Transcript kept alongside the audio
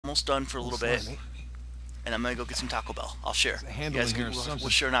almost done for a little bit, Mate. and I'm gonna go get some Taco Bell. I'll share. There's a You handle guys in here can, or something. we'll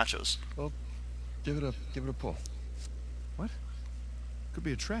share nachos. Well, give it a pull. What? Could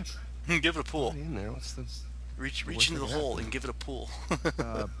be a trap. Give it a pull. What in there? What's the? Reach worst into that the could hole happen? and give it a pull.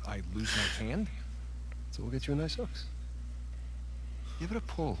 I lose my hand. So we'll get you a nice hooks. Give it a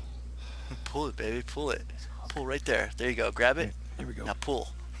pull. Pull it, baby. Pull it. Pull right there. There you go. Grab it. Here we go. Now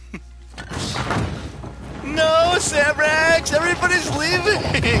pull. No, Samrax! Everybody's leaving!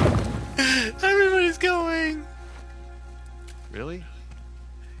 Everybody's going! Really?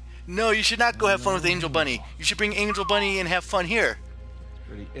 No, you should not go have fun with Angel Bunny. You should bring Angel Bunny and have fun here.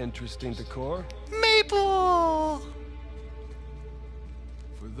 Pretty interesting decor. Maple!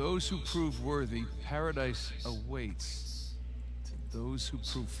 For those who prove worthy, paradise awaits. To those who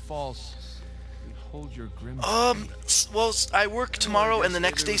prove false, behold your grim fate. Well, I work tomorrow and the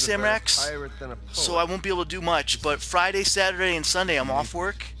next day, Samrax, so I won't be able to do much. But Friday, Saturday, and Sunday, I'm off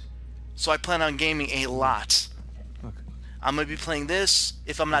work, so I plan on gaming a lot. Look, I'm going to be playing this,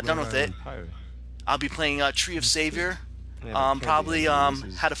 if I'm not done with it. I'll be playing Tree of Savior. Probably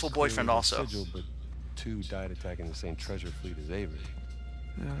Had a Full Boyfriend also. But two died attacking the same treasure fleet as Avery.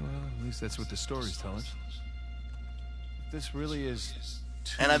 yeah, well, at least that's what the stories tell us. This really is.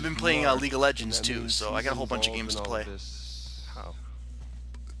 And I've been playing League of Legends too, so I got a whole bunch of games to play. How?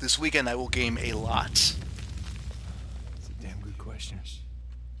 This weekend I will game a lot. It's a damn good question.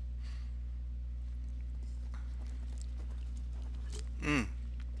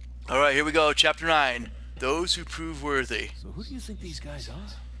 Alright, here we go. Chapter 9. Those who prove worthy. So who do you think these guys are?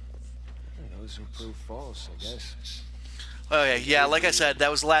 Those who prove false, I guess. Okay, yeah, like I said, that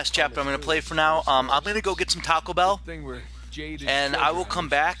was the last chapter I'm going to play for now. I'm going to go get some Taco Bell, Thing where Jade and I will come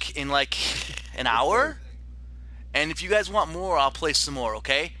back in like an hour. And if you guys want more, I'll play some more,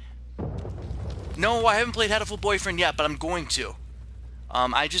 okay? No, I haven't played Had a Full Boyfriend yet, but I'm going to.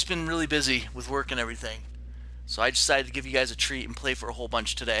 I've just been really busy with work and everything. So I decided to give you guys a treat and play for a whole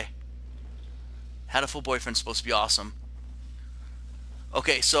bunch today. Had a Full Boyfriend's supposed to be awesome.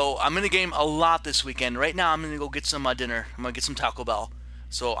 Okay, so I'm going to game a lot this weekend. Right now, I'm going to go get some dinner. I'm going to get some Taco Bell.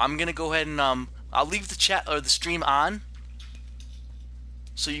 So I'm going to go ahead and I'll leave the chat or the stream on,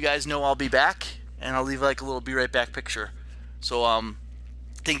 so you guys know I'll be back, and I'll leave like a little be right back picture. So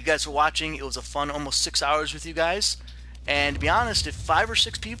thank you guys for watching. It was a fun almost 6 hours with you guys. And to be honest, if 5 or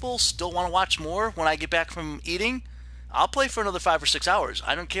 6 people still want to watch more when I get back from eating, I'll play for another 5 or 6 hours.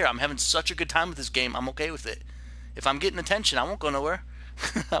 I don't care. I'm having such a good time with this game. I'm okay with it. If I'm getting attention, I won't go nowhere.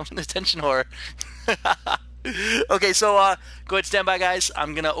 I'm an attention whore. Okay, so go ahead, stand by, guys.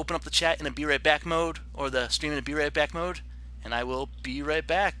 I'm going to open up the chat in a be right back mode, or the stream in a be right back mode, and I will be right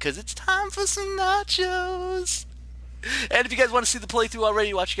back, because it's time for some nachos. And if you guys want to see the playthrough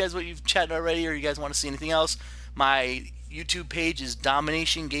already, watch you guys what you've chatted already, or you guys want to see anything else, my YouTube page is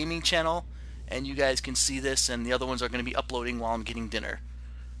Domination Gaming Channel, and you guys can see this, and the other ones are going to be uploading while I'm getting dinner.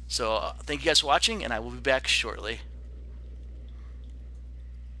 So thank you guys for watching, and I will be back shortly.